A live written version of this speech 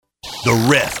The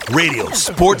Ref Radio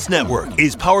Sports Network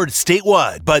is powered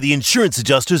statewide by the insurance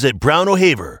adjusters at Brown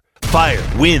O'Haver. Fire,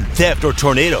 wind, theft, or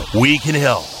tornado, we can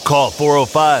help. Call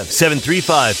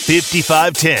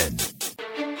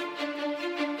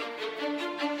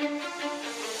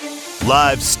 405-735-5510.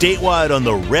 Live statewide on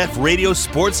the Ref Radio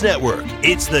Sports Network,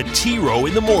 it's the T-Row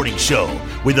in the Morning Show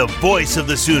with the voice of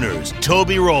the Sooners,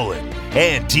 Toby Rowland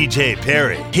and TJ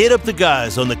Perry. Hit up the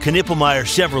guys on the Knippelmeyer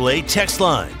Chevrolet text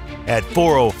line at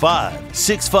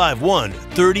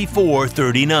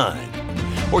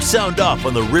 405-651-3439. Or sound off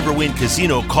on the Riverwind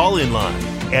Casino call-in line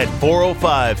at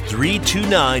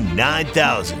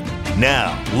 405-329-9000.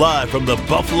 Now, live from the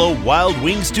Buffalo Wild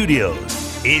Wing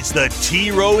Studios, it's the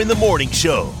T-Row in the Morning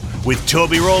Show with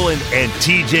Toby Rowland and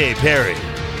TJ Perry.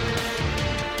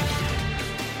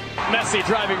 Messi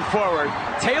driving forward.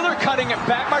 Taylor cutting it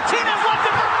back. Martinez left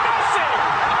it for Messi.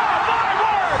 Oh, my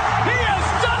word. He has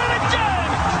done it again.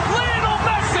 Lionel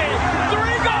Messi. 3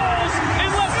 goals in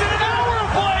less than an hour of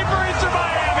play for Inter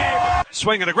Miami.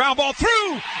 Swinging a ground ball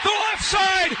through the left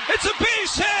side. It's a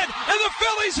base hit, and the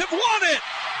Phillies have won it.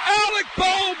 Alec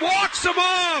Bohm walks him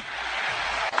off.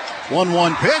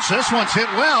 1-1 pitch. This one's hit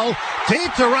well.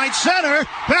 Deep to right center.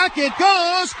 Back it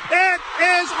goes. It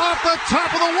is off the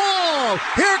top of the wall.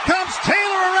 Here comes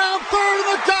Taylor around third,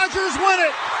 and the Dodgers win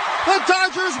it. The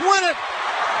Dodgers win it.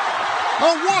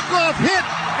 A walk-off hit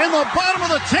in the bottom of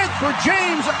the 10th for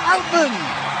James Outman.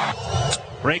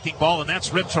 Breaking ball, and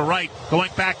that's ripped to right.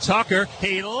 Going back, Tucker.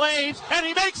 He lays, and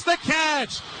he makes the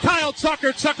catch. Kyle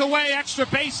Tucker took away extra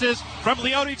bases from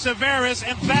Leody Taveras,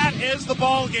 and that is the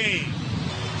ball game.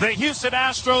 The Houston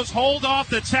Astros hold off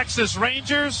the Texas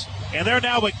Rangers, and they're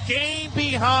now a game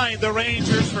behind the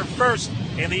Rangers for first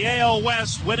in the AL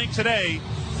West, winning today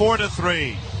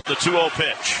 4-3. The 2-0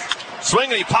 pitch. Swing,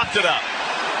 and he popped it up.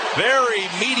 Very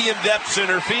medium depth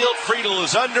center field. Friedel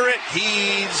is under it.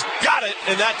 He's got it,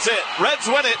 and that's it. Reds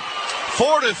win it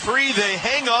 4-3. They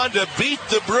hang on to beat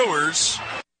the Brewers.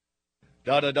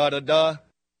 Da-da-da-da-da.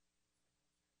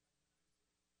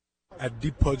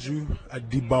 Adipaju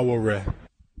Adibaware.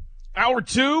 Hour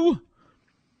 2,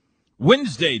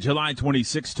 Wednesday, July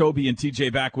 26th. Toby and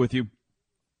TJ back with you.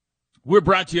 We're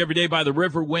brought to you every day by the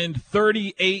Riverwind.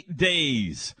 38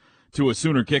 days to a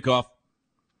Sooner kickoff.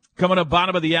 Coming up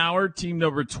bottom of the hour, team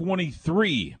number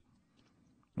 23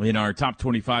 in our top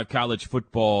 25 college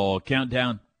football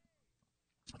countdown.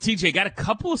 TJ, got a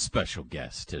couple of special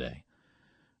guests today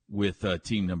with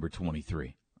team number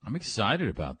 23. I'm excited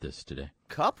about this today.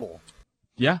 Couple?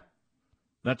 Yeah,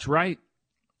 that's right.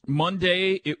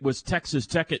 Monday, it was Texas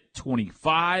Tech at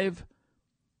 25.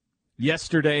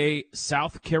 Yesterday,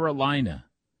 South Carolina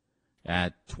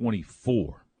at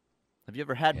 24. Have you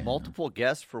ever had multiple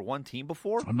guests for one team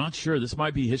before? I'm not sure. This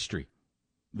might be history.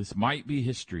 This might be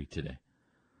history today.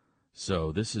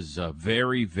 So this is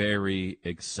very, very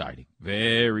exciting.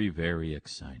 Very, very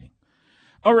exciting.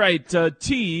 All right,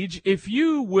 Tej, if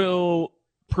you will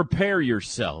prepare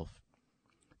yourself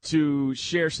to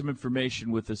share some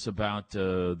information with us about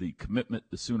the commitment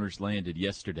the Sooners landed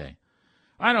yesterday.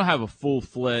 I don't have a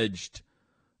full-fledged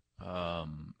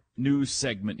news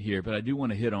segment here, but I do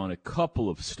want to hit on a couple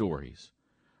of stories.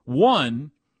 One,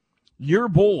 your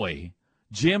boy,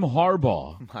 Jim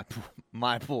Harbaugh.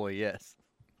 My boy, yes.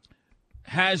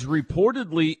 Has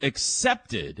reportedly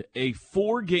accepted a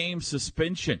 4-game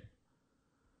suspension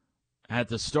at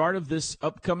the start of this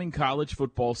upcoming college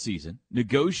football season,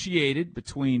 negotiated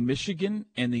between Michigan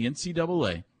and the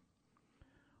NCAA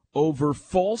over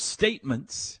false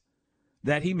statements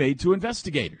that he made to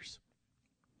investigators.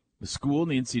 The school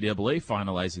and the NCAA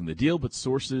finalizing the deal, but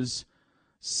sources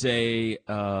say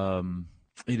it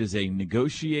is a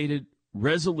negotiated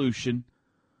resolution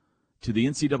to the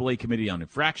NCAA Committee on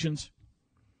Infractions.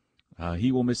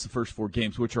 He will miss the first 4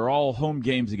 games, which are all home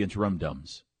games against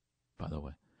Rum-Dums, by the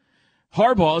way.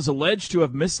 Harbaugh is alleged to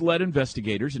have misled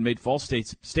investigators and made false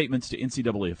statements to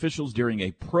NCAA officials during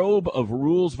a probe of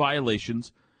rules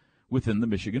violations within the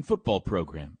Michigan football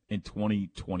program in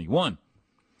 2021.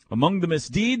 Among the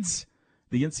misdeeds,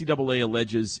 the NCAA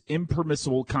alleges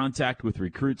impermissible contact with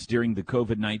recruits during the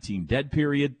COVID-19 dead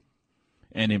period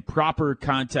and improper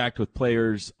contact with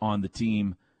players on the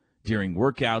team during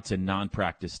workouts and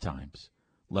non-practice times.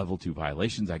 Level 2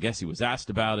 violations. I guess he was asked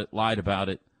about it, lied about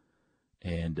it.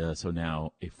 And so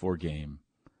now a 4-game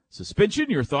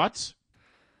suspension. Your thoughts?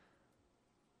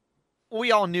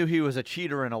 We all knew he was a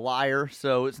cheater and a liar,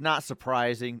 so it's not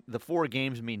surprising. The 4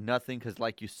 games mean nothing because,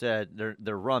 like you said,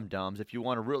 they're rum-dums. If you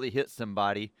want to really hit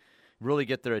somebody, really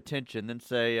get their attention, then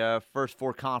say first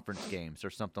 4 conference games or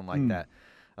something like that.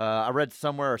 I read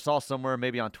somewhere or saw somewhere,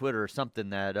 maybe on Twitter or something,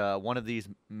 that one of these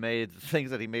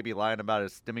things that he may be lying about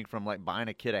is stemming from like buying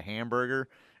a kid a hamburger,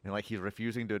 and like he's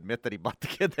refusing to admit that he bought the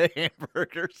kid the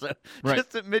hamburger. So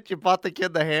just admit you bought the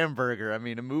kid the hamburger. I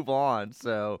mean, to move on.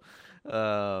 So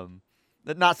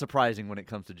not surprising when it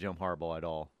comes to Jim Harbaugh at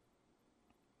all.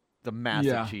 The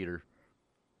massive cheater.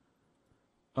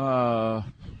 I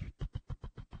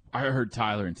heard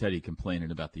Tyler and Teddy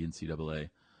complaining about the NCAA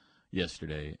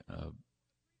yesterday.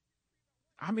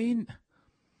 I mean,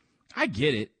 I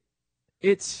get it.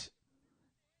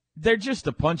 They're just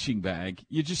a punching bag.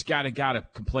 You just gotta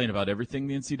complain about everything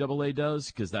the NCAA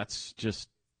does because that's just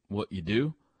what you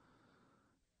do.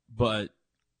 But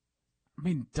I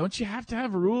mean, don't you have to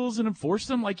have rules and enforce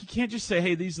them? Like, you can't just say,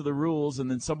 "Hey, these are the rules," and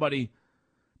then somebody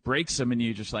breaks them, and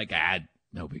you're just like,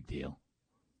 no big deal.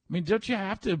 I mean, don't you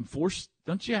have to enforce?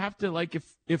 Don't you have to, like,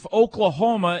 if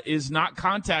Oklahoma is not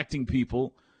contacting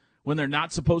people when they're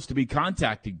not supposed to be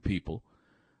contacting people,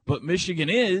 but Michigan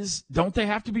is, don't they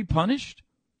have to be punished?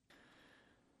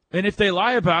 And if they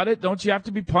lie about it, don't you have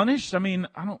to be punished? I mean,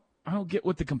 I don't get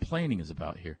what the complaining is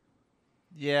about here.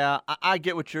 Yeah, I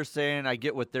get what you're saying. I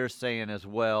get what they're saying as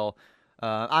well.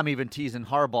 I'm even teasing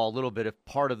Harbaugh a little bit. If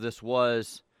part of this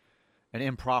was an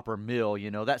improper meal,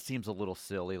 that seems a little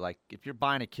silly. Like, if you're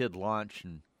buying a kid lunch,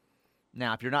 and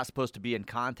now if you're not supposed to be in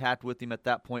contact with him at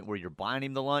that point where you're buying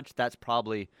him the lunch, that's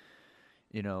probably,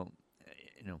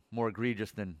 more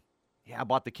egregious than, I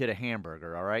bought the kid a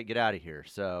hamburger. All right, get out of here.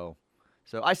 So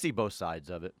I see both sides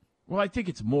of it. Well, I think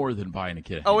it's more than buying a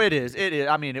kid a hamburger. Oh, it is. It is.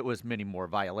 I mean, it was many more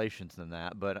violations than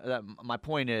that. But my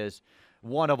point is,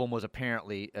 one of them was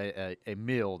apparently a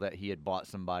meal that he had bought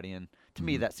somebody, and to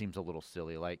me that seems a little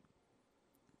silly. Like,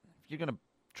 if you're going to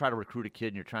try to recruit a kid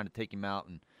and you're trying to take him out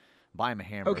and buy him a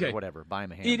hamburger, whatever, buy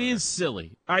him a hamburger. It is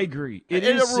silly. I agree. It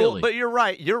is silly. But you're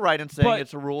right. You're right in saying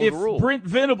it's a rule. If a rule. Brent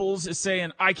Venables is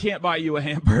saying, I can't buy you a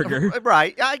hamburger.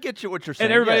 Right. I get you what you're saying.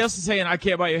 And everybody else is saying, I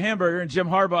can't buy you a hamburger. And Jim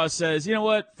Harbaugh says, you know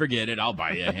what? Forget it. I'll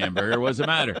buy you a hamburger. What does it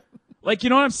matter? Like, you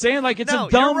know what I'm saying? Like, it's a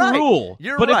dumb rule.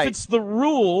 But if it's the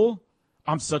rule,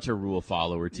 I'm such a rule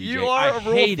follower, TJ. You are a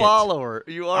rule follower.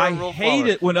 You are a rule follower. I hate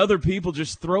it when other people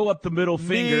just throw up the middle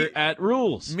finger at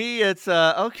rules. Me, it's,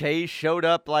 okay, he showed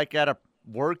up like at a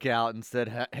workout and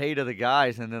said hey to the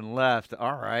guys and then left.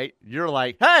 All right. You're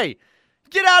like, hey,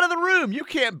 get out of the room. You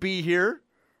can't be here.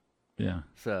 Yeah.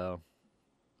 So.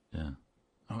 Yeah.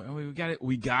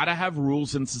 We gotta have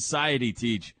rules in society,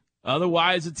 Teach.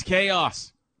 Otherwise, it's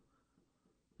chaos.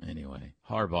 Anyway,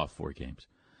 Harbaugh 4 games.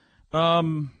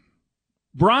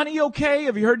 Bronny okay?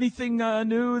 Have you heard anything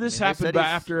new? This happened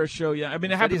after a show. Yeah, I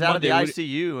mean, it happened he's out Monday. Of the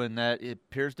ICU, and that it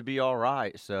appears to be all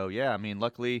right. So, yeah, I mean,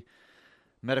 luckily,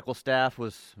 medical staff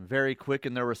was very quick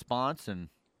in their response, and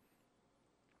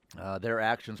their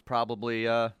actions probably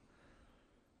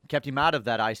kept him out of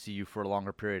that ICU for a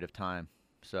longer period of time.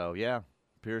 So, yeah,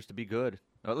 appears to be good.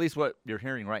 Or at least what you're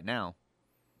hearing right now.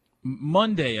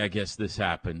 Monday, I guess this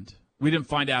happened. We didn't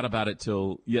find out about it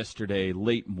till yesterday,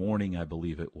 late morning, I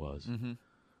believe it was. Mm-hmm.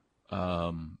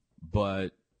 But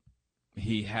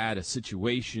he had a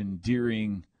situation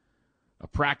during a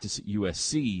practice at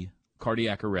USC,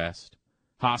 cardiac arrest,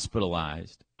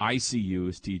 hospitalized, ICU,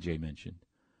 as TJ mentioned.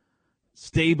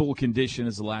 Stable condition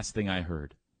is the last thing I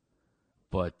heard.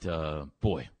 But,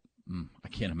 boy, I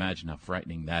can't imagine how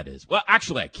frightening that is. Well,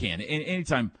 actually, I can.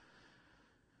 Anytime,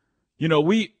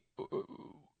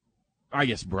 I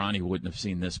guess Bronny wouldn't have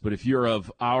seen this, but if you're of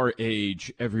our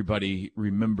age, everybody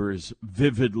remembers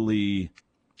vividly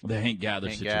the Hank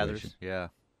Gathers situation. Yeah.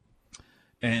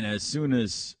 And as soon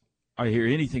as I hear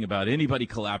anything about anybody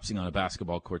collapsing on a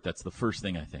basketball court, that's the first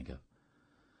thing I think of.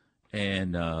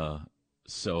 And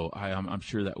so I'm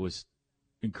sure that was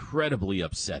incredibly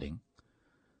upsetting.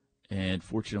 And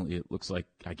fortunately, it looks like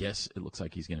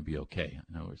he's going to be okay.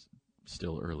 I know it's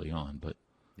still early on, but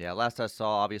yeah, last I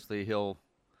saw, obviously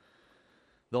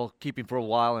they'll keep him for a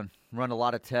while and run a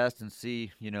lot of tests and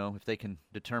see, if they can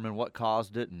determine what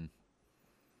caused it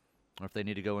or if they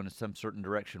need to go in some certain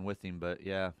direction with him. But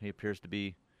yeah, he appears that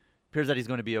he's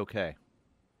going to be okay.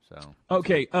 So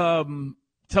okay,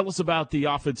 tell us about the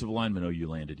offensive lineman you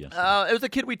landed yesterday. It was a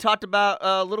kid we talked about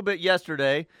a little bit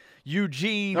yesterday,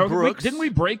 Eugene Brooks. Didn't we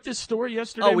break this story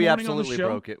yesterday? Oh, we morning absolutely on the show?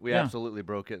 broke it. We absolutely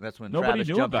broke it. And that's when nobody Travis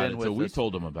knew jumped about in it with until we us.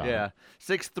 told him about it. Yeah,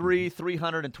 6'3",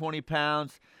 320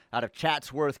 pounds, out of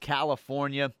Chatsworth,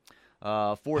 California.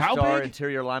 4-star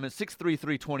interior lineman. 6'3",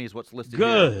 320 is what's listed here.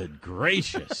 Good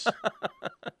gracious.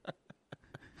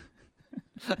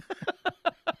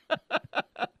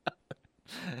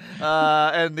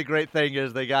 And the great thing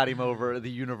is they got him over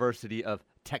the University of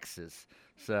Texas.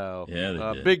 So,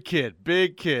 yeah, big kid.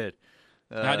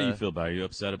 How do you feel about it? Are you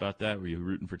upset about that? Were you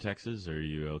rooting for Texas, or are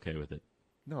you okay with it?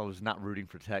 No, I was not rooting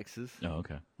for Texas. Oh,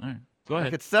 okay. All right. Go ahead. I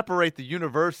could separate the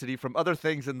university from other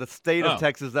things in the state of Oh,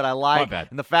 Texas that I like, bad.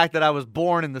 and the fact that I was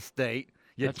born in the state.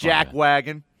 You That's my bad.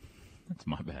 jackwagon. That's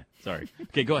my bad. Sorry.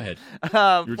 Okay, go ahead. You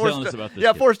were telling us about this.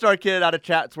 Yeah, kid. 4-star kid out of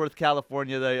Chatsworth,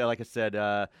 California. They, like I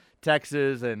said,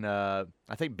 Texas and I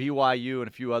think BYU and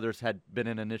a few others had been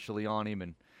in initially on him,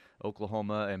 and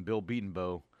Oklahoma and Bill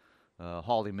Beatonbow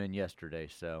hauled him in yesterday.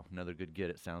 So another good get,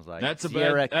 it sounds like. That's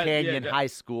Sierra yeah, Canyon High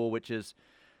School, which is,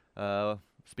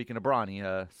 speaking of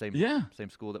Bronny, same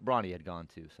school that Bronny had gone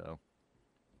to. So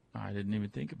I didn't even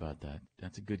think about that.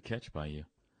 That's a good catch by you.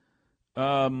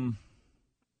 I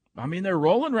mean, they're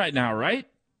rolling right now, right?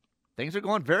 Things are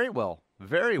going very well.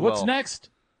 Very well. What's next?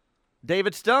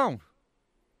 David Stone.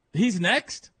 He's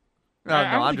next?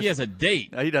 I don't think he has a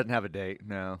date. No, he doesn't have a date,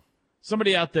 no.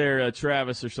 Somebody out there,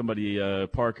 Travis or somebody,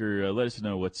 Parker, let us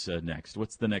know what's next.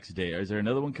 What's the next day? Is there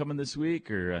another one coming this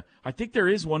week? Or I think there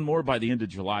is one more by the end of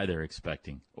July they're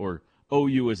expecting, or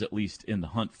OU is at least in the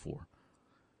hunt for,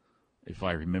 if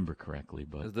I remember correctly.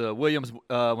 But is the Williams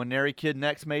Nwaneri kid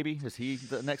next, maybe? Is he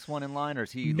the next one in line, or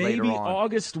is he maybe later on?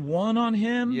 August 1 on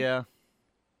him? Yeah.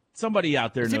 Somebody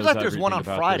out there It knows seems like there's everything one on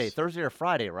about Friday, this. Thursday or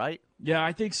Friday, right? Yeah,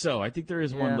 I think so. I think there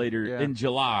is one later in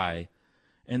July.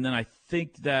 And then I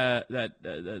think that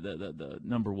the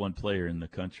number one player in the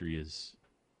country is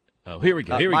here we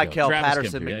go. Michael Travis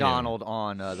Patterson Kemper. McDonald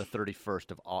on the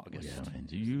 31st of August. Yeah, and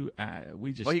do you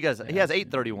we just Well, he has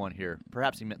 8:31 here.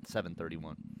 Perhaps he meant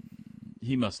 7:31.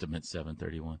 He must have meant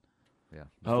 7:31. Yeah.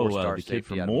 The kid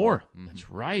from Moore. Mm-hmm. That's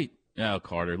right. Oh,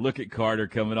 Carter. Look at Carter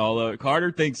coming all over.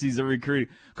 Carter thinks he's a recruit.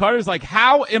 Carter's like,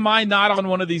 how am I not on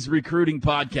one of these recruiting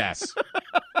podcasts?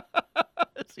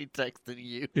 Is he texting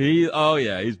you?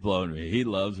 He's blowing me. He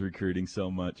loves recruiting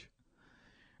so much.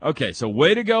 Okay, so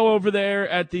way to go over there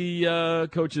at the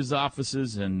coach's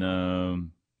offices.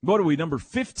 And what are we, number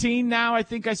 15 now, I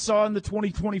think I saw in the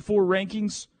 2024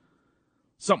 rankings?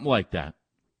 Something like that.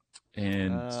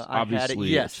 And obviously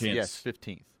yes,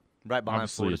 15th. Right behind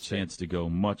obviously Florida a State. chance to go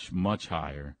much, much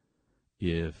higher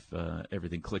if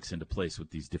everything clicks into place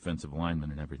with these defensive linemen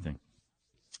and everything.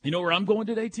 You know where I'm going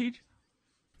today, Teej?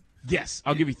 Yes,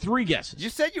 I'll give you 3 guesses.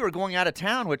 You said you were going out of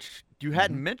town, which you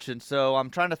hadn't mentioned, so I'm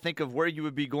trying to think of where you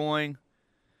would be going.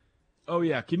 Oh,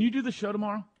 yeah. Can you do the show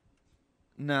tomorrow?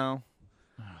 No.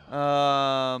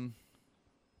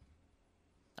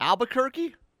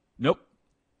 Albuquerque? Nope.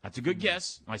 That's a good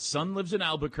guess. My son lives in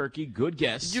Albuquerque. Good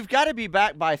guess. You've got to be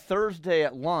back by Thursday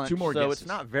at lunch, 2 more so guesses. it's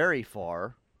not very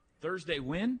far. Thursday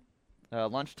when?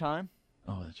 Lunchtime.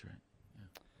 Oh, that's right.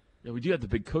 Yeah, we do have the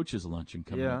big coaches luncheon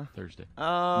coming up Thursday.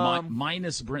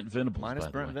 Minus Brent Venables. Minus by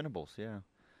the Brent way. Venables, yeah.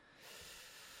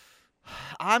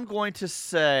 I'm going to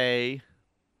say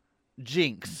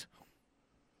Jinx.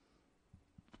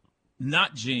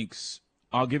 Not Jinx.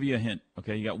 I'll give you a hint.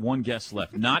 Okay, you got 1 guess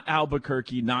left. Not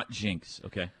Albuquerque, not Jinx.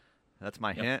 Okay. That's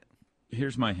my hint.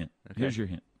 Here's my hint. Okay. Here's your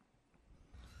hint.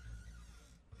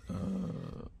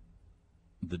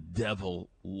 The devil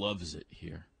loves it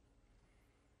here.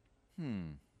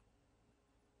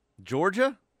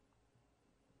 Georgia?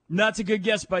 That's a good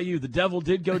guess by you. The devil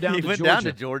did go down He to went Georgia. down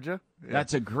to Georgia. Yeah.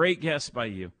 That's a great guess by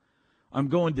you. I'm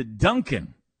going to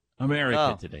Duncan,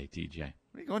 America today, TJ.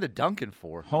 What are you going to Duncan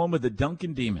for? Home of the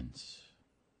Duncan Demons.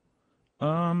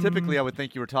 Typically, I would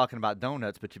think you were talking about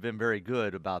donuts, but you've been very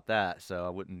good about that, so I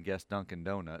wouldn't guess Dunkin'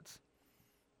 Donuts.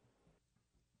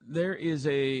 There is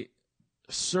a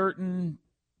certain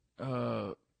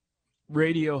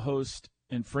radio host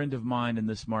and friend of mine in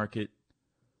this market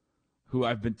who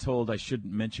I've been told I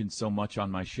shouldn't mention so much on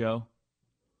my show,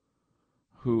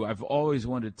 who I've always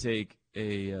wanted to take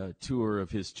a tour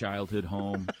of his childhood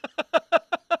home.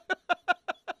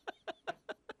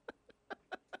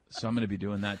 So I'm going to be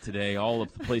doing that today. All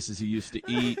of the places he used to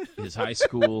eat, his high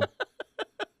school.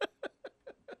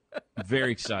 I'm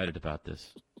very excited about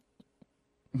this.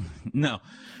 No.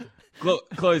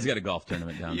 Chloe's got a golf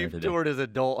tournament down there You've today. toured his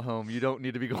adult home. You don't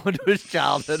need to be going to his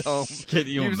childhood home. Can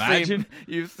you imagine?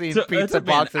 You've seen So pizza it took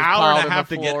me boxes an hour piled and a on half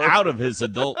the to get floor. out of his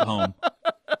adult home.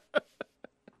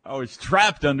 I was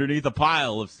trapped underneath a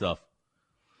pile of stuff.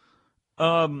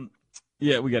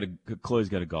 Yeah, Chloe's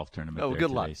got a golf tournament. Oh, there good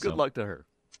today, luck. so Good luck to her.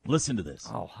 Listen to this.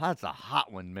 Oh, that's a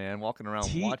hot one, man. Walking around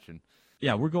watching.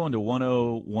 Yeah, we're going to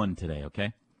 101 today,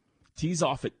 okay? Tees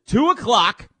off at 2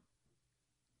 o'clock.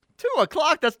 2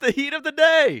 o'clock. That's the heat of the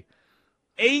day.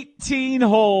 18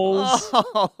 holes.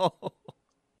 Oh.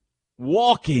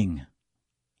 Walking.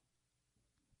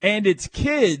 And it's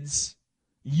kids,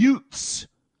 utes.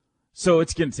 So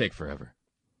it's going to take forever.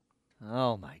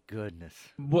 Oh, my goodness.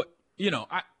 But,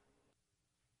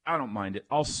 I don't mind it.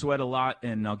 I'll sweat a lot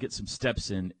and I'll get some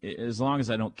steps in. As long as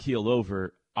I don't keel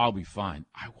over, I'll be fine.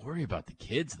 I worry about the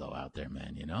kids, though, out there,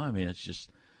 man. You know, I mean, it's just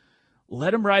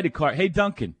let them ride a cart. Hey,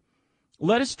 Duncan,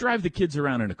 let us drive the kids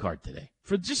around in a cart today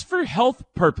for health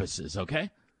purposes, okay?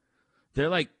 They're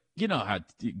like, you know how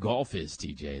golf is,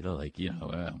 TJ. They're like,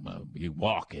 you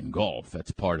walk in golf.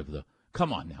 That's part of the –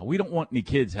 come on now. We don't want any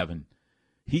kids having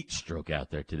heat stroke out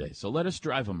there today, so let us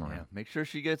drive them around. Yeah, make sure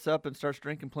she gets up and starts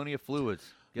drinking plenty of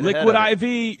fluids. Liquid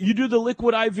IV. You do the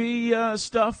liquid IV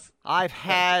stuff? I've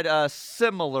had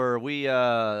similar.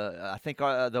 I think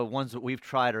the ones that we've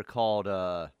tried are called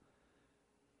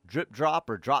drip drop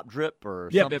or drop drip or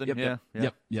something.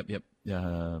 Yep.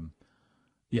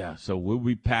 Yeah. So we'll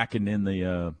be packing in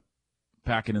the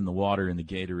water in the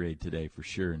Gatorade today for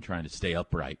sure, and trying to stay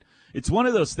upright. It's one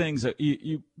of those things that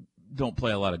you don't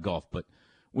play a lot of golf, but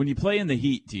when you play in the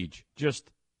heat, Teach, just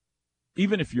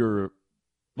even if you're,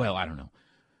 well, I don't know.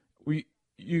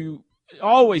 You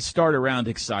always start a round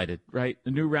excited, right?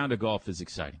 A new round of golf is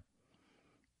exciting.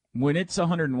 When it's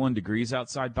 101 degrees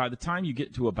outside, by the time you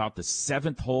get to about the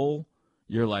 7th hole,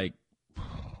 you're like,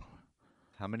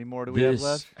 how many more do we have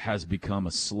left? This has become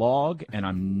a slog, and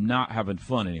I'm not having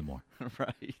fun anymore.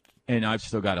 Right. And I've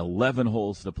still got 11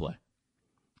 holes to play.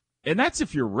 And that's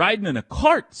if you're riding in a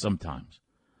cart sometimes.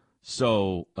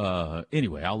 So,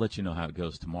 anyway, I'll let you know how it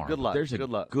goes tomorrow. Good luck. There's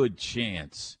a good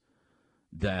chance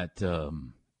that,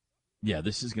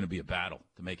 this is going to be a battle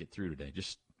to make it through today.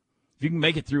 Just if you can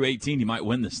make it through 18, you might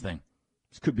win this thing.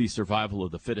 This could be survival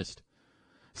of the fittest.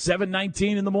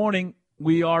 7:19 in the morning.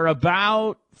 We are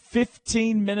about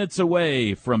 15 minutes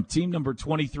away from team number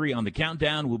 23 on the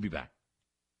countdown. We'll be back.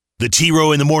 The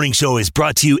T-Row in the Morning Show is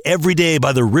brought to you every day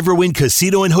by the Riverwind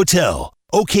Casino and Hotel,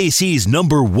 OKC's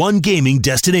 #1 gaming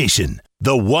destination.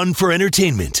 The one for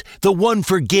entertainment, the one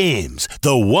for games,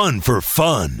 the one for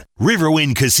fun.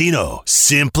 Riverwind Casino,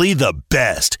 simply the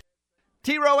best.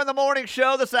 T-Row in the Morning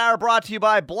Show this hour brought to you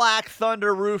by Black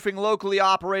Thunder Roofing, locally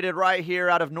operated right here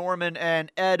out of Norman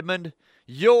and Edmond.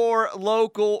 Your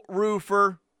local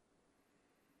roofer.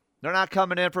 They're not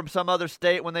coming in from some other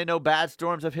state when they know bad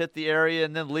storms have hit the area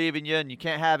and then leaving you, and you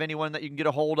can't have anyone that you can get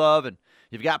a hold of, and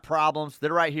you've got problems.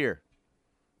 They're right here.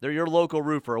 They're your local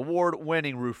roofer,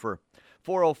 award-winning roofer.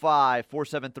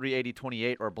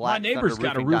 405-473-8028 or blackthunderroofing.com. My neighbor's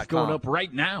got a roof going up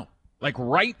right now. Like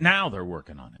right now they're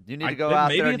working on it. You need to go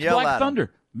out there and yell at them.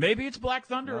 Maybe it's Black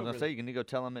Thunder. I was going to say, you need to go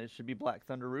tell them it should be Black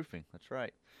Thunder Roofing. That's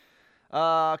right.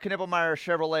 Knippelmeyer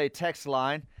Chevrolet text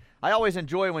line. I always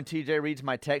enjoy when TJ reads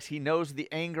my text. He knows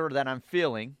the anger that I'm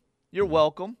feeling. You're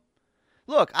welcome.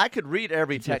 Look, I could read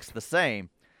every text the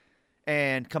same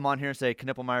and come on here and say,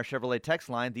 Knippelmeyer Chevrolet text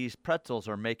line, these pretzels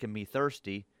are making me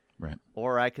thirsty. Right.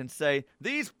 Or I can say,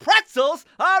 these pretzels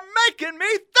are making me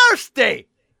thirsty.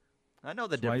 I know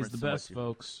the difference. That's why he's the best,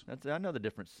 folks. I know the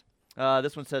difference.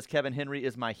 This one says, Kevin Henry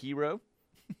is my hero.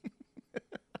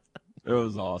 It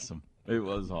was awesome.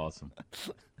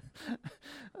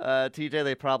 TJ,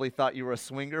 they probably thought you were a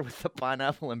swinger with the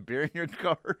pineapple and beer in your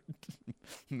cart.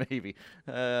 Maybe.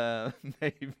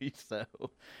 Maybe so.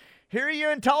 Hear you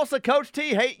in Tulsa, Coach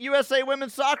T. Hate USA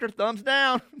women's soccer. Thumbs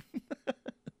down.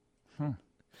 What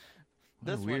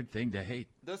a weird thing to hate.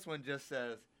 This one just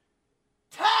says,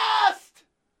 test!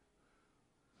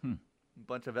 A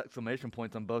bunch of exclamation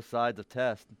points on both sides of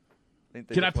test.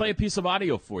 Can I play a piece of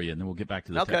audio for you, and then we'll get back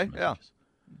to the text messages? Yeah.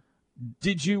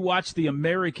 Did you watch the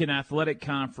American Athletic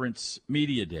Conference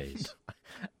Media Days?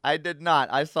 I did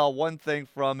not. I saw one thing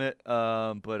from it,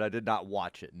 but I did not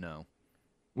watch it, no.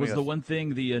 Was the one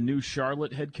thing the new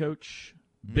Charlotte head coach,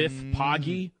 Biff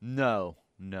Poggi? No,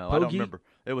 I don't remember.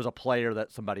 It was a player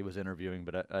that somebody was interviewing,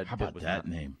 but how about that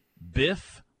name?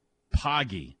 Biff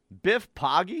Poggi. Biff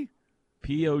Poggi?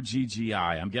 Poggi.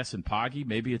 I'm guessing Poggi.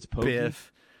 Maybe it's Poggi.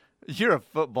 Biff. You're a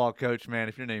football coach, man,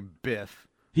 if you're named Biff.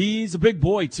 He's a big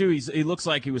boy, too. He looks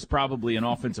like he was probably an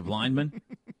offensive lineman.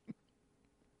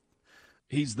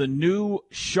 He's the new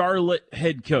Charlotte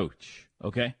head coach,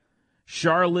 okay?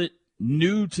 Charlotte,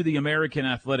 new to the American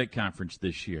Athletic Conference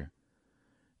this year.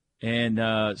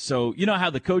 And so you know how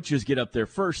the coaches get up there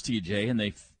first, TJ, and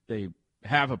they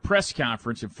have a press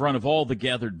conference in front of all the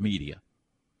gathered media.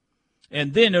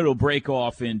 And then it'll break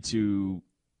off into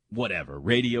whatever,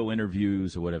 radio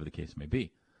interviews or whatever the case may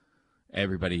be.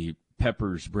 Everybody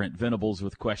peppers Brent Venables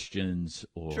with questions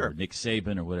or Nick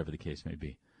Saban or whatever the case may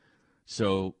be.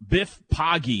 So Biff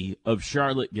Poggi of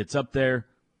Charlotte gets up there.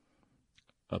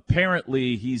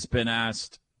 Apparently he's been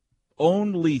asked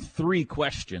only 3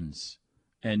 questions,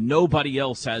 and nobody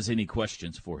else has any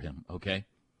questions for him, okay,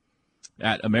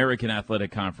 at American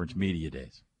Athletic Conference Media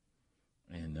Days.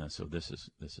 And so this is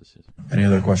his. Any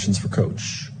other questions for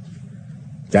Coach?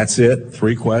 That's it?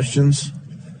 3 questions?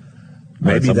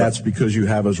 Maybe that's because you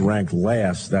have us ranked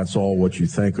last. That's all what you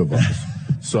think of us.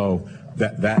 So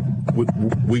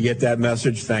we get that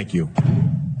message. Thank you.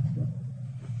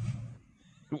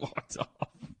 Walked off.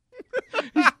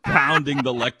 He's pounding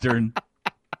the lectern.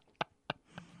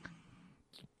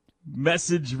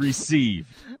 Message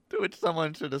received. To which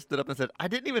someone should have stood up and said, I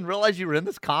didn't even realize you were in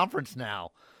this conference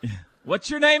now. What's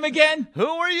your name again? Who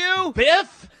are you?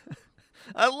 Biff?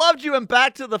 I loved you in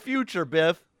Back to the Future,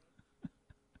 Biff.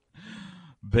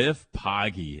 Biff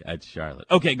Poggi at Charlotte.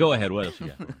 Okay, go ahead. What else you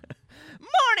got?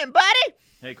 Morning, buddy.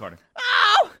 Hey, Carter.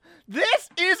 Oh, this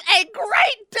is a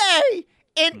great day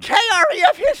in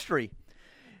KREF history.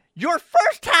 Your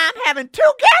first time having 2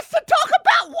 guests to talk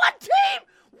about one team.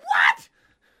 What?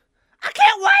 I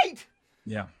can't wait.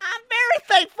 Yeah. I'm very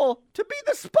thankful to be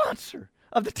the sponsor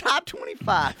of the Top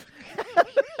 25.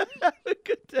 Have a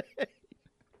good day.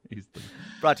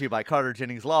 Brought to you by Carter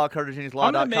Jennings Law,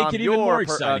 CarterJenningsLaw.com, I'm gonna make it even more your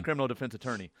exciting. criminal defense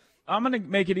attorney. I'm going to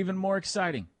make it even more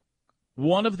exciting.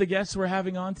 One of the guests we're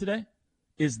having on today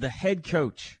is the head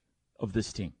coach of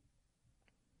this team.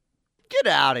 Get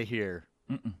out of here.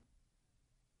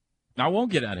 I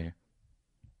won't get out of here.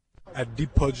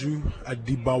 Adipaju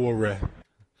Adibawore.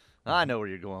 I know where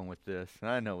you're going with this.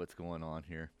 I know what's going on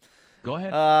here. Go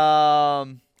ahead.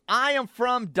 I am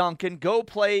from Duncan. Go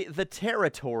play the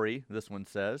territory, this one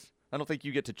says. I don't think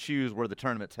you get to choose where the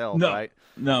tournament's held, right?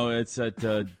 No, it's at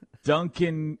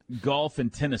Duncan Golf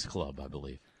and Tennis Club, I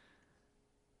believe.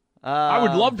 I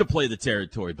would love to play the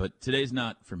territory, but today's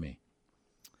not for me.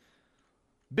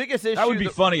 Biggest issue. That would be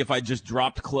funny if I just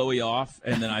dropped Chloe off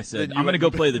and then I said, I'm going to go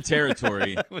play the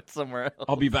territory. Somewhere else.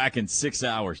 I'll be back in 6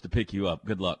 hours to pick you up.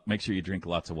 Good luck. Make sure you drink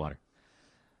lots of water.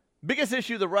 Biggest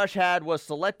issue the Rush had was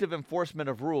selective enforcement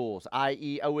of rules,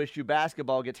 i.e. OSU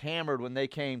basketball gets hammered when they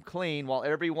came clean while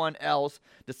everyone else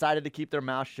decided to keep their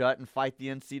mouth shut and fight the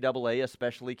NCAA,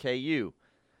 especially KU.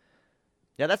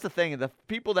 Yeah, that's the thing. The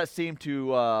people that seem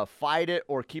to fight it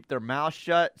or keep their mouth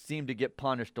shut seem to get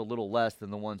punished a little less than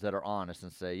the ones that are honest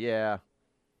and say, yeah,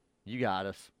 you got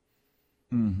us.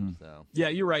 Mm-hmm. So. Yeah,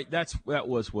 you're right. That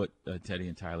was what Teddy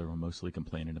and Tyler were mostly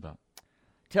complaining about.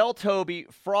 Tell Toby,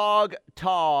 frog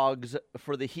togs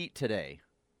for the heat today.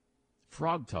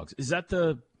 Frog togs. Is that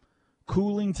the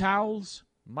cooling towels?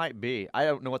 Might be. I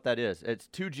don't know what that is. It's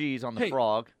 2 G's on the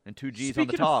frog and 2 G's on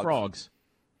the togs. Speaking of frogs,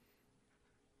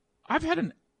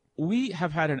 we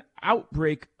have had an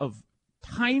outbreak of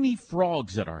tiny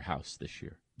frogs at our house this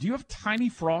year. Do you have tiny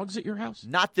frogs at your house?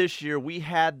 Not this year. We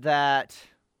had that.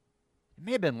 It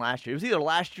may have been last year. It was either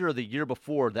last year or the year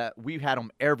before that we had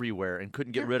them everywhere and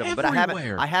couldn't get rid of them. But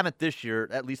I haven't this year,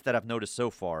 at least that I've noticed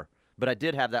so far. But I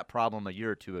did have that problem a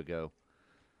year or 2 ago.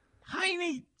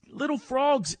 Tiny little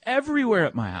frogs everywhere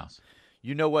at my house.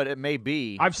 You know what it may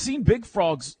be? I've seen big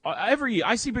frogs every year.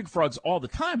 I see big frogs all the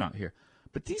time out here.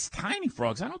 But these tiny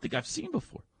frogs, I don't think I've seen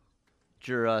before. It's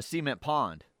your cement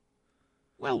pond.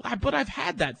 Well, but I've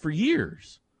had that for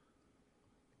years.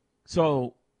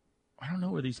 So I don't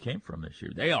know where these came from this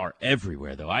year. They are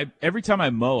everywhere, though. Every time I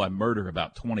mow, I murder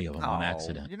about 20 of them on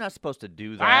accident. You're not supposed to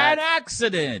do that.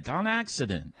 On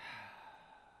accident.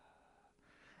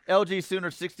 LG Sooner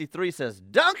 63 says,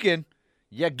 Duncan,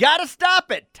 you got to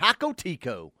stop it. Taco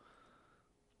Tico.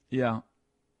 Yeah.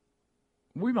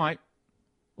 We might.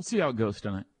 We'll see how it goes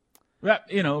tonight.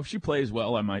 If she plays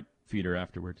well, I might feed her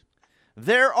afterwards.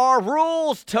 There are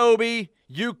rules, Toby.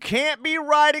 You can't be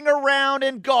riding around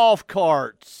in golf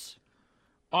carts.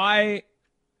 I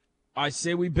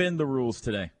say we bend the rules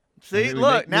today. See,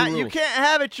 look, now you can't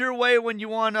have it your way when you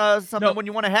want something. When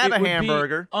you want to have a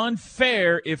hamburger. It would be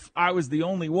unfair if I was the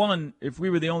only one. If we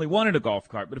were the only one in a golf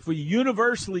cart, but if we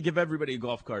universally give everybody a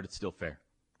golf cart, it's still fair.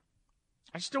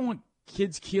 I just don't want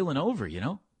kids keeling over.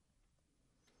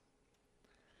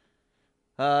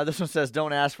 This one says,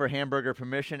 don't ask for hamburger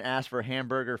permission, ask for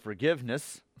hamburger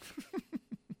forgiveness.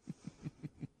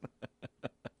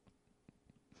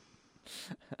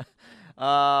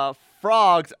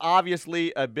 Frogs,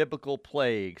 obviously a biblical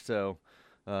plague, so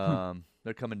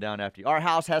they're coming down after you. Our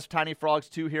house has tiny frogs,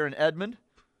 too, here in Edmond.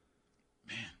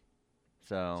 Man.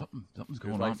 So something's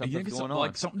going on. You think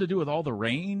it's something to do with all the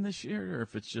rain this year, or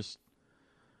if it's just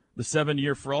the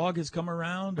 7-year frog has come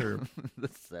around, or the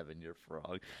 7-year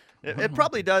frog? It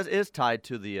probably is tied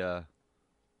to the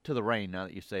rain. Now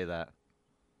that you say that,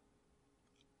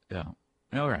 yeah.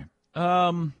 All right.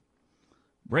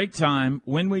 Break time.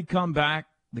 When we come back,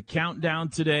 the countdown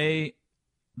today.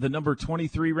 The number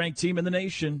 23 ranked team in the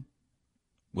nation.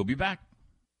 We'll be back.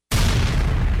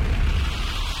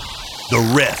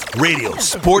 The Ref Radio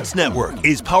Sports Network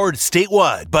is powered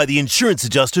statewide by the insurance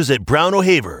adjusters at Brown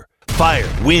O'Haver. fire,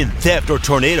 wind, theft, or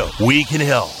tornado, we can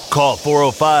help. Call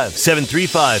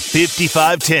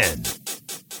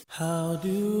 405-735-5510. How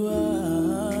do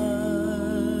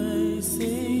I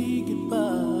say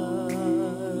goodbye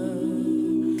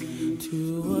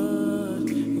to what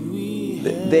we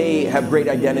had? They have great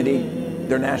identity.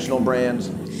 They're national brands.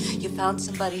 You found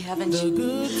somebody, haven't you?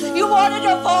 You want a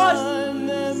divorce?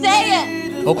 Say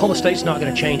it! Oklahoma State's not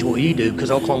going to change what you do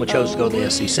because Oklahoma chose to go to the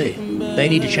SEC. They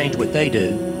need to change what they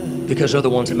do because they're the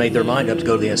ones that made their mind up to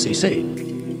go to the SEC.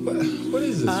 What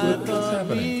is this? What's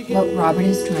happening? What Robert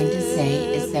is trying to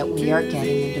say is that we are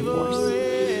getting a divorce.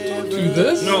 Don't do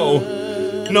this. No.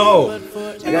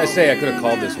 I gotta say, I could have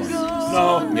called this one.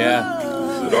 No.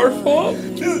 Yeah. Is it our fault?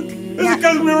 Is it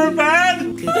because we were bad?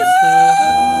 Please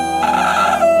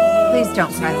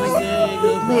don't cry like that.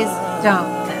 Please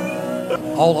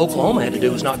don't. All Oklahoma had to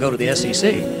do was not go to the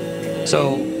SEC.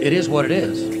 So it is what it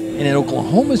is. And in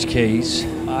Oklahoma's case,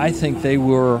 I think they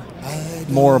were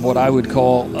more of what I would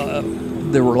call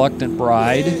the reluctant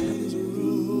bride.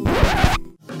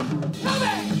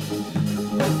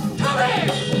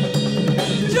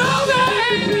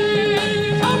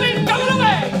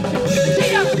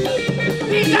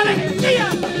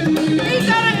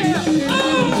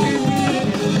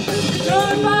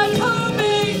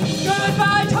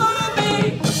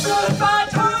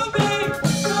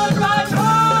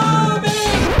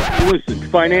 Listen,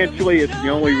 financially, it's the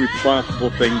only responsible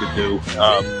thing to do.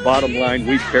 Bottom line,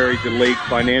 we carried the league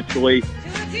financially.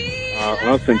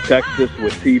 Us in Texas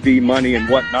with TV money and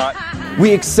whatnot.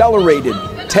 We accelerated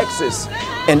Texas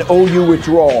and OU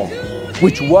withdrawal,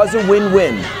 which was a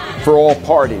win-win for all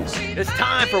parties. It's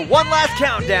time for one last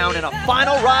countdown and a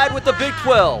final ride with the Big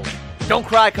 12. Don't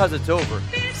cry because it's over.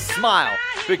 Smile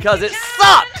because it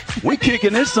sucked. We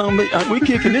kicking this thing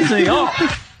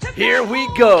off. Here we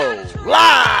go,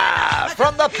 live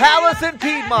from the Palace in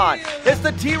Piedmont. It's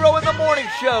the T-Row in the Morning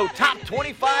Show Top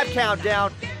 25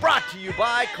 Countdown, brought to you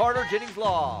by Carter Jennings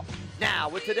Law. Now,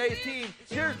 with today's team,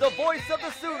 here's the voice of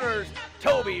the Sooners,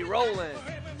 Toby Rowland.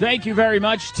 Thank you very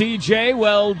much, TJ.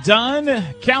 Well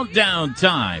done. Countdown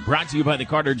time, brought to you by the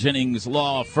Carter Jennings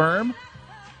Law Firm.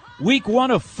 Week 1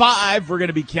 of 5, we're going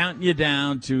to be counting you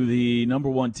down to the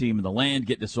number 1 team in the land,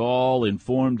 getting us all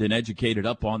informed and educated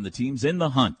up on the teams in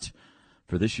the hunt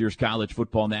for this year's College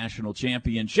Football National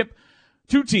Championship.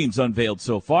 2 teams unveiled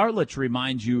so far. Let's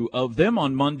remind you of them.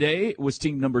 On Monday was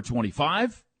team number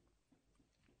 25.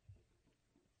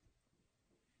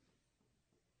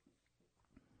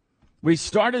 We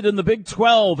started in the Big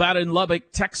 12 out in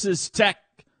Lubbock, Texas Tech.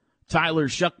 Tyler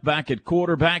Shuck back at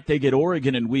quarterback. They get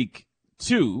Oregon in week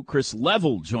 2. Chris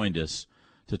Level joined us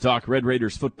to talk Red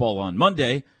Raiders football on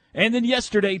Monday. And then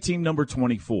yesterday, team number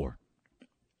 24.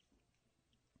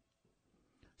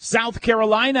 South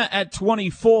Carolina at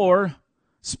 24.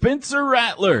 Spencer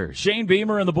Rattler, Shane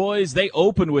Beamer and the boys, they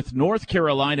open with North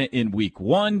Carolina in week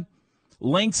 1.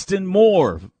 Langston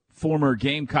Moore, former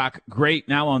Gamecock great,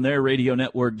 now on their radio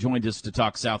network, joined us to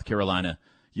talk South Carolina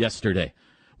yesterday.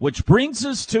 Which brings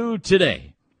us to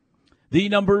today. The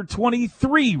number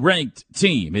 23 ranked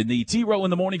team in the T-Row in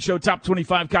the Morning Show Top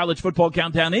 25 College Football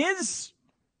Countdown is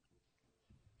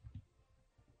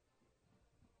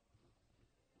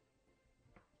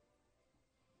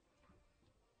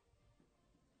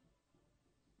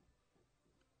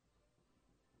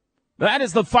that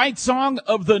is the fight song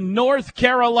of the North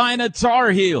Carolina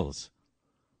Tar Heels.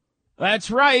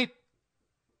 That's right.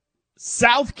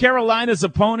 South Carolina's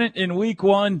opponent in week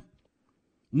 1,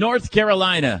 North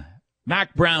Carolina.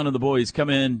 Mac Brown and the boys come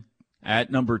in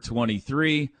at number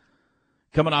 23,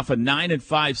 coming off a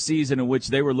 9-5 season in which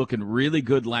they were looking really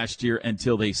good last year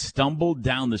until they stumbled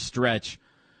down the stretch,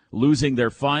 losing their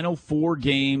final 4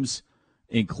 games,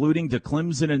 including to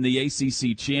Clemson in the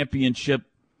ACC Championship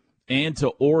and to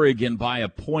Oregon by a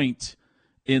point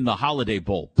in the Holiday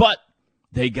Bowl. But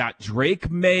they got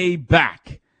Drake May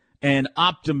back and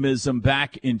optimism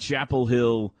back in Chapel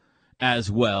Hill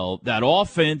as well. That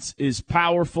offense is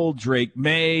powerful. Drake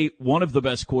May, one of the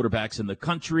best quarterbacks in the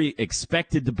country,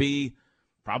 expected to be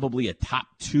probably a top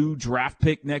 2 draft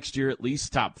pick next year, at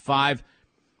least top 5.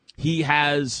 He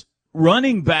has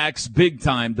running backs big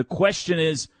time. The question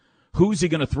is, who's he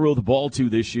going to throw the ball to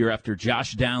this year after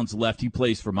Josh Downs left? He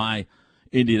plays for my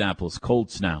Indianapolis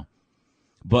Colts now.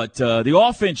 But the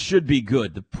offense should be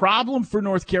good. The problem for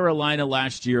North Carolina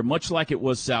last year, much like it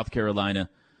was South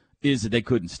Carolina, is that they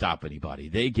couldn't stop anybody.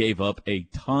 They gave up a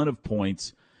ton of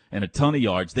points and a ton of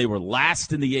yards. They were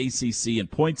last in the ACC in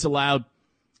points allowed,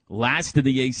 last in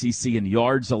the ACC in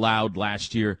yards allowed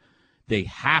last year. They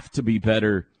have to be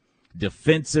better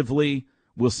defensively.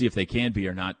 We'll see if they can be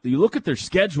or not. You look at their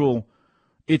schedule,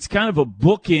 it's kind of a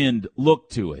bookend look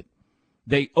to it.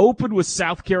 They opened with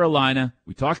South Carolina.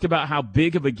 We talked about how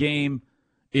big of a game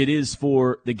it is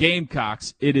for the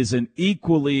Gamecocks. It is an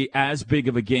equally as big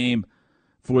of a game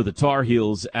for the Tar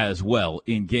Heels as well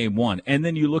in game one. And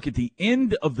then you look at the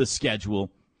end of the schedule,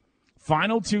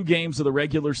 final 2 games of the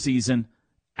regular season,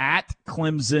 at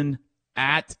Clemson,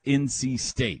 at NC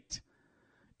State.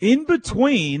 In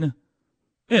between,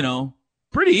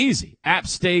 pretty easy. App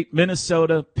State,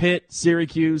 Minnesota, Pitt,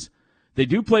 Syracuse. They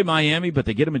do play Miami, but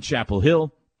they get them in Chapel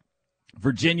Hill.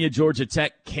 Virginia, Georgia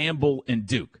Tech, Campbell, and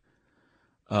Duke.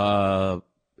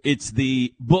 It's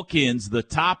the bookends, the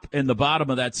top and the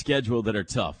bottom of that schedule that are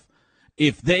tough.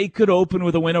 If they could open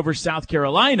with a win over South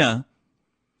Carolina,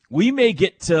 we may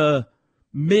get to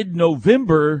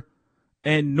mid-November,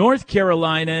 and North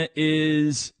Carolina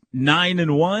is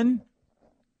 9-1,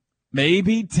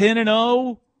 maybe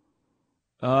 10-0.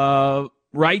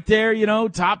 Right there,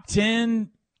 top 10,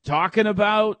 talking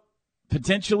about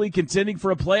potentially contending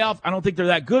for a playoff. I don't think they're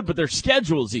that good, but their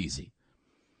schedule's easy.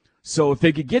 So if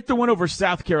they could get the win over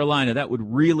South Carolina, that would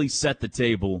really set the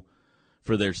table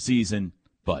for their season.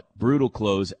 But brutal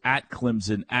close at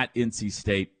Clemson, at NC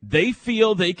State. They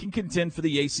feel they can contend for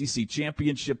the ACC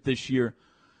championship this year.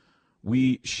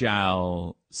 We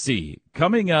shall see.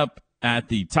 Coming up at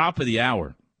the top of the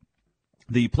hour,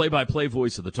 the play-by-play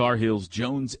voice of the Tar Heels,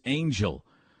 Jones Angell,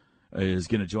 is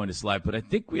going to join us live. But I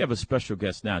think we have a special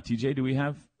guest now. TJ, do we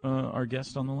have our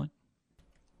guest on the line?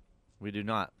 We do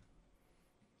not.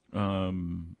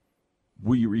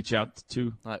 Will you reach out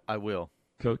to? I will.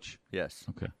 Coach? Yes.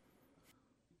 Okay.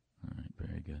 All right,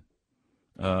 very good.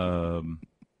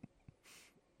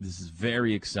 This is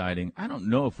very exciting. I don't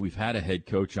know if we've had a head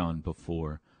coach on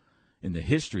before in the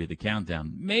history of the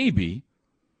Countdown. Maybe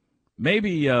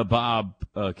Bob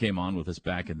came on with us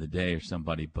back in the day or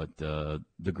somebody, but the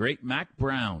great Mack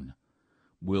Brown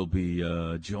will be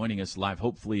joining us live.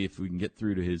 Hopefully, if we can get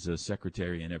through to his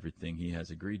secretary and everything, he has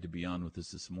agreed to be on with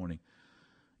us this morning.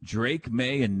 Drake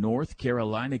May and North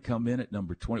Carolina come in at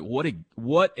number 20.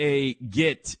 What a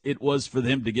get it was for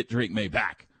them to get Drake May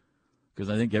back, because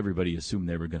I think everybody assumed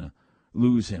they were going to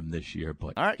lose him this year.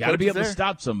 But got to be able to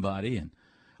stop somebody. And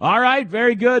all right,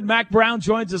 very good. Mack Brown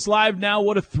joins us live now.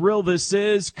 What a thrill this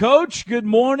is. Coach, good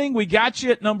morning. We got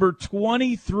you at number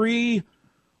 23.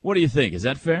 What do you think? Is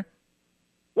that fair?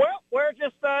 Well, we're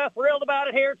just thrilled about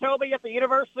it here, Toby, at the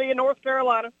University of North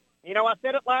Carolina. I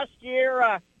said it last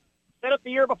year, said it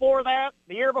the year before that,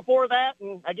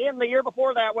 and again the year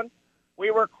before that one.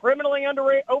 We were criminally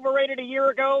overrated a year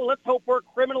ago. Let's hope we're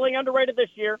criminally underrated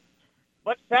this year.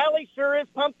 But Sally sure is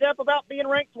pumped up about being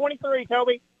ranked 23,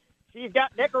 Toby. She's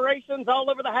got decorations all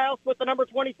over the house with the number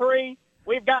 23.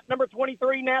 We've got number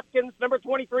 23 napkins, number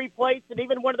 23 plates, and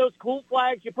even one of those cool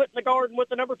flags you put in the garden with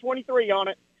the number 23 on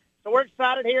it. So we're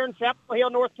excited here in Chapel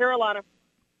Hill, North Carolina.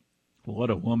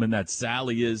 What a woman that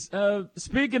Sally is.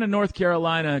 Speaking of North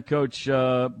Carolina, Coach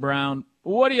Brown,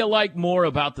 what do you like more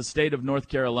about the state of North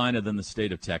Carolina than the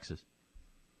state of Texas?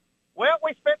 Well,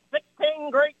 we spent 16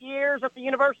 great years at the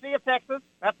University of Texas.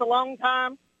 That's a long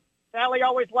time. Sally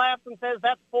always laughs and says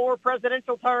that's 4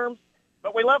 presidential terms.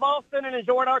 But we love Austin and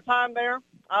enjoyed our time there.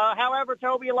 However,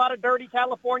 Toby, a lot of dirty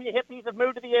California hippies have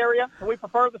moved to the area, so we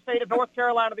prefer the state of North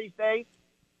Carolina these days.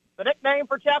 The nickname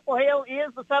for Chapel Hill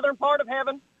is the southern part of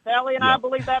heaven. Sally and I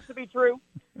believe that to be true.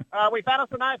 We found us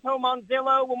a nice home on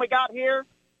Zillow when we got here,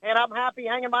 and I'm happy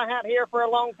hanging my hat here for a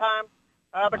long time.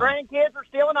 The grandkids are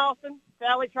still in Austin.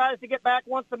 Sally tries to get back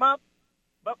once a month,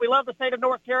 but we love the state of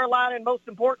North Carolina, and most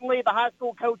importantly, the high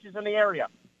school coaches in the area.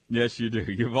 Yes, you do.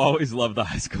 You've always loved the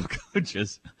high school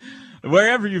coaches.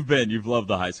 Wherever you've been, you've loved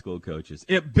the high school coaches.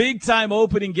 Big-time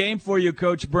opening game for you,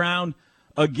 Coach Brown,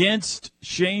 against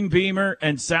Shane Beamer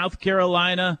and South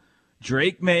Carolina.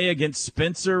 Drake May against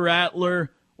Spencer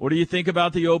Rattler. What do you think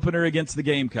about the opener against the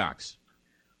Gamecocks?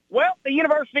 Well, the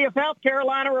University of South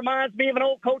Carolina reminds me of an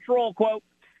old Coach Roll quote.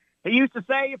 He used to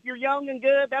say, if you're young and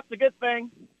good, that's a good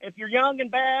thing. If you're young and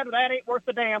bad, that ain't worth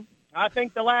a damn. I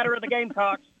think the latter of the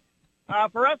Gamecocks.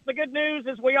 For us, the good news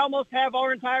is we almost have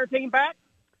our entire team back.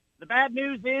 The bad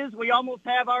news is we almost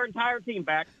have our entire team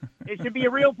back. It should be a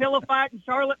real pillow fight in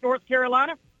Charlotte, North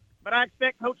Carolina. But I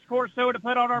expect Coach Corso to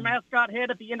put on our mascot head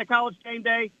at the end of college game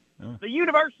day. The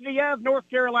University of North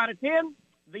Carolina 10,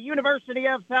 the University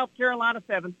of South Carolina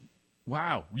 7.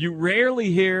 Wow. You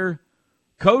rarely hear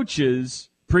coaches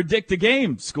predict a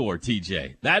game score,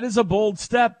 TJ. That is a bold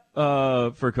step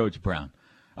for Coach Brown.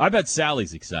 I bet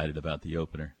Sally's excited about the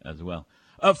opener as well.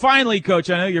 Finally, Coach,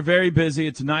 I know you're very busy.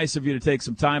 It's nice of you to take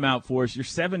some time out for us. You're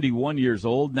 71 years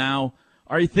old now.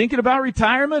 Are you thinking about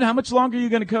retirement? How much longer are you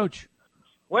going to coach?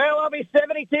 Well, I'll be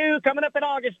 72 coming up in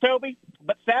August, Toby.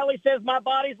 But Sally says my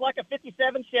body's like a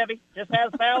 57 Chevy, just has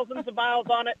thousands of miles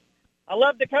on it. I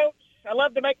love to coach. I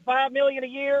love to make $5 million a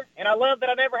year, and I love that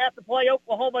I never have to play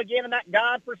Oklahoma again in that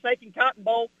godforsaken Cotton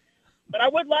Bowl. But I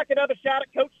would like another shot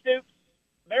at Coach Stoops.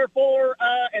 Therefore,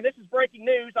 and this is breaking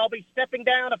news, I'll be stepping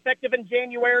down effective in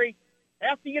January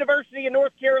at the University of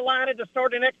North Carolina to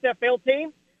start an XFL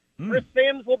team. Chris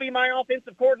Sims will be my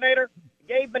offensive coordinator.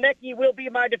 Gabe Manecki will be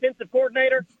my defensive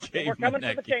coordinator. We're coming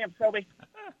for the champs, Toby.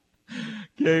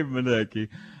 Gabe Manecki.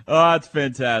 Oh, that's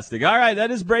fantastic. All right, that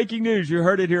is breaking news. You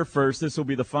heard it here first. This will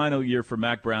be the final year for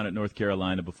Mack Brown at North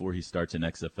Carolina before he starts an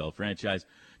XFL franchise.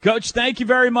 Coach, thank you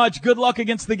very much. Good luck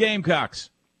against the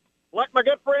Gamecocks. Like my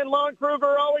good friend Lon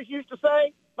Kruger always used to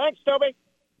say, thanks, Toby.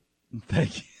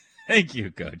 Thank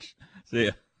you, Coach. See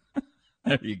ya.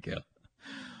 There you go.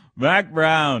 Mack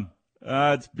Brown.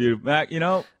 That's beautiful. Mac,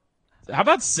 how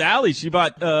about Sally? She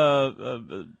bought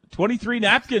 23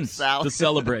 napkins to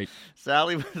celebrate.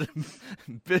 Sally was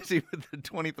busy with the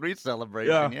 23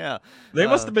 celebration. Yeah. They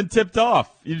must have been tipped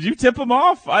off. Did you tip them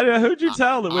off? Who'd you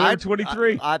tell that we were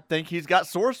 23? I think he's got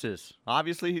sources.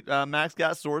 Obviously, Mac's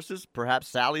got sources. Perhaps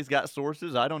Sally's got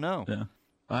sources. I don't know. Yeah.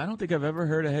 I don't think I've ever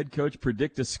heard a head coach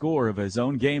predict a score of his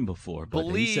own game before. But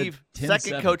believe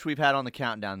second coach we've had on the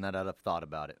countdown that I'd have thought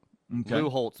about it. Okay. Lou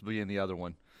Holtz being the other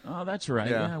one. Oh, that's right.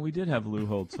 Yeah, we did have Lou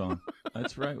Holtz on.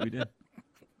 That's right, we did.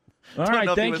 All right,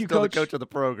 thank you, Coach. The coach of the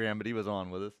program, but he was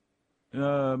on with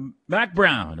us. Mack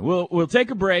Brown. We'll take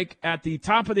a break at the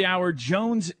top of the hour.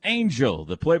 Jones Angel,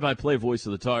 the play-by-play voice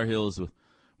of the Tar Heels,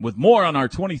 with more on our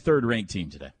 23rd ranked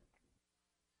team today.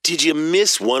 Did you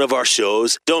miss one of our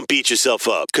shows? Don't beat yourself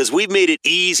up, because we've made it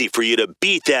easy for you to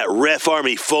beat that Ref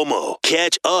Army FOMO.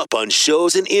 Catch up on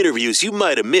shows and interviews you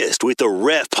might have missed with the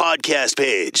Ref podcast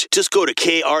page. Just go to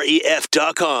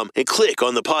KREF.com and click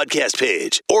on the podcast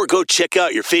page. Or go check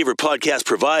out your favorite podcast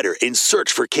provider and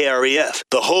search for KREF,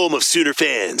 the home of Sooner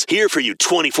fans. Here for you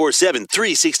 24/7,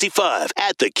 365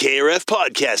 at the KREF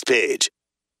podcast page.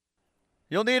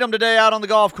 You'll need them today out on the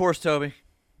golf course, Toby.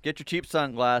 Get your cheap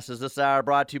sunglasses. This hour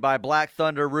brought to you by Black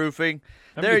Thunder Roofing.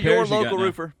 They're your local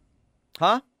roofer.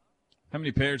 Huh? How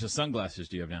many pairs of sunglasses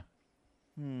do you have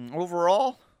now?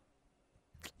 Overall?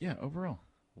 Yeah, overall.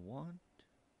 1.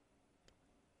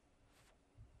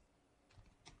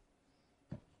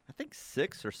 I think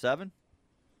 6 or 7.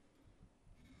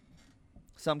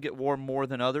 Some get worn more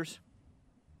than others.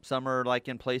 Some are like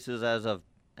in places as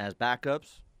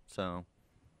backups. So,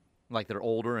 like they're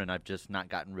older and I've just not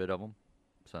gotten rid of them.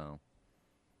 So,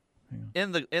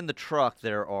 in the truck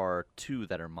there are 2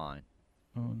 that are mine.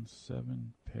 Own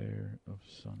 7 pair of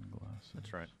sunglasses.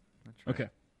 That's right. Okay.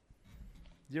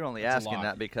 You're only asking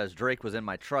that because Drake was in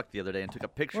my truck the other day and took a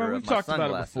picture of my sunglasses. We've talked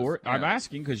about it before. Yeah. I'm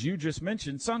asking because you just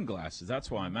mentioned sunglasses.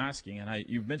 That's why I'm asking. And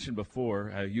you've mentioned before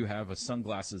how you have a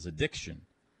sunglasses addiction.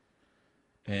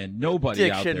 And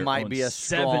nobody out there might owns be a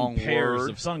 7 pairs word.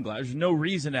 of sunglasses. There's no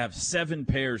reason to have 7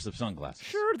 pairs of sunglasses.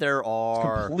 Sure there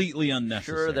are. It's completely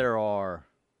unnecessary. Sure there are.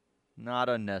 Not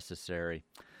unnecessary.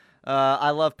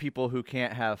 I love people who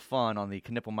can't have fun on the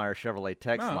Knippelmeyer Chevrolet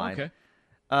text line. Okay.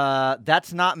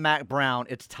 That's not Mack Brown.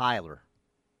 It's Tyler.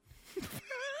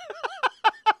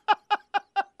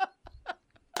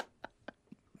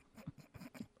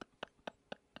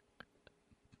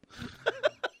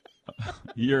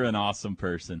 You're an awesome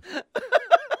person.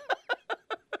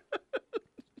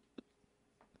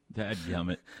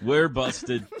 Dadgummit. We're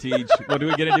busted, Teach. What are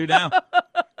we going to do now?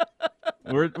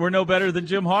 We're no better than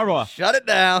Jim Harbaugh. Shut it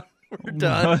down. We're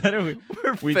done.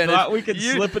 we finished. thought we could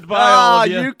slip it by all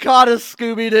of you. You caught us,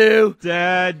 Scooby-Doo.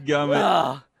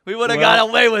 Dadgummit. We would have got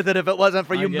away with it if it wasn't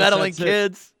for you meddling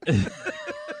kids.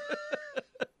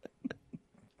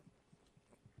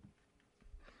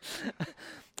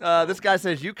 This guy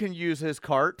says you can use his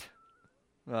cart.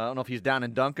 I don't know if he's down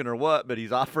in Duncan or what, but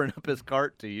he's offering up his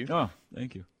cart to you. Oh,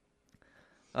 thank you.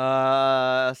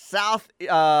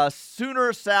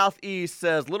 Sooner Southeast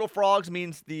says Little Frogs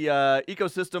means the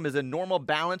ecosystem is in normal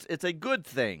balance. It's a good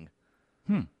thing.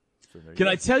 So Can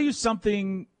I tell you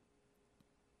something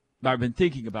I've been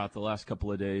thinking about the last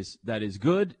couple of days that is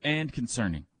good and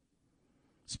concerning?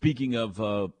 Speaking of,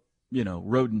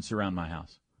 rodents around my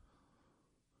house.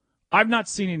 I've not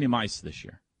seen any mice this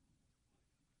year.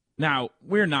 Now,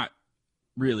 we're not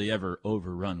really ever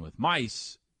overrun with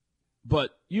mice,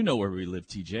 but you know where we live,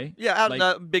 TJ. Yeah, out in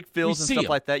the big fields and stuff them.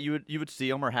 like that, you would see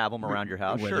them or have them around your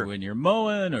house. Whether when you're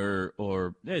mowing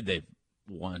or they've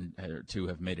 1 or 2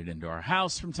 have made it into our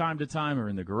house from time to time or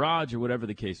in the garage or whatever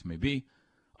the case may be.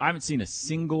 I haven't seen a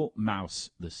single mouse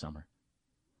this summer,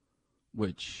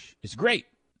 which is great.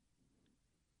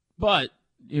 But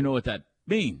you know what that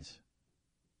means.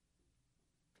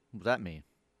 What does that mean?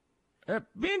 It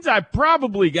means I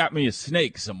probably got me a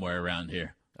snake somewhere around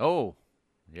here. Oh,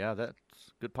 yeah, that's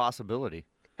a good possibility.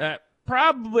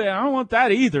 Probably, I don't want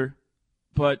that either.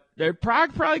 But they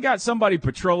probably got somebody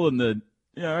patrolling the,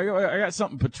 I got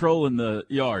something patrolling the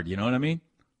yard, you know what I mean?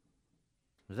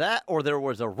 That, or there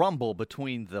was a rumble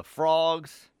between the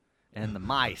frogs and the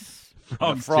mice.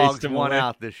 The Chased frogs them won away.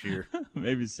 out this year.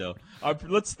 Maybe so.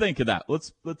 Let's think of that.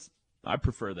 I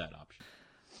prefer that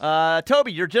option.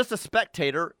 Toby, you're just a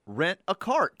spectator. Rent a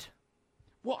cart.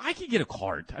 Well, I could get a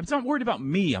cart. I'm not worried about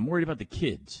me. I'm worried about the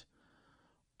kids.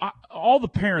 All the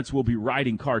parents will be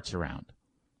riding carts around.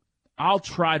 I'll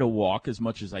try to walk as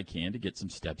much as I can to get some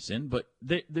steps in, but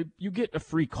you get a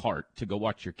free cart to go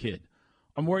watch your kid.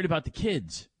 I'm worried about the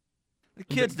kids. The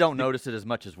kids don't notice it as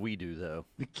much as we do, though.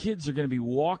 The kids are going to be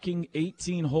walking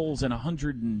 18 holes and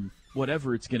 100 and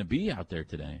whatever it's going to be out there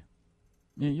today.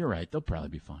 Yeah, you're right. They'll probably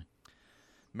be fine.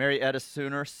 Mary Etta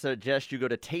Sooner suggests you go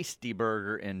to Tasty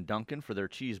Burger in Duncan for their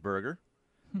cheeseburger.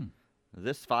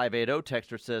 This 580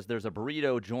 texter says there's a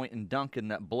burrito joint in Duncan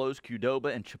that blows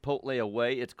Qdoba and Chipotle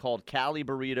away. It's called Cali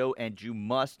Burrito, and you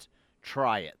must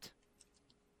try it.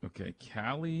 Okay,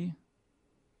 Cali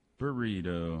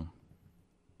Burrito,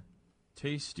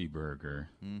 Tasty Burger,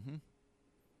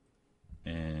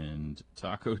 and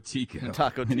Taco Tico.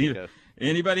 Taco Tico.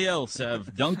 Anybody else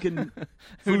have Duncan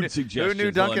food suggestions? Who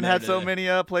knew Duncan had so today?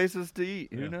 many places to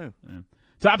eat? Who knew? Yeah.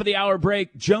 Top of the hour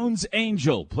break, Jones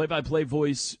Angel, play-by-play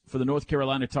voice for the North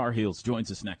Carolina Tar Heels,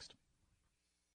 joins us next.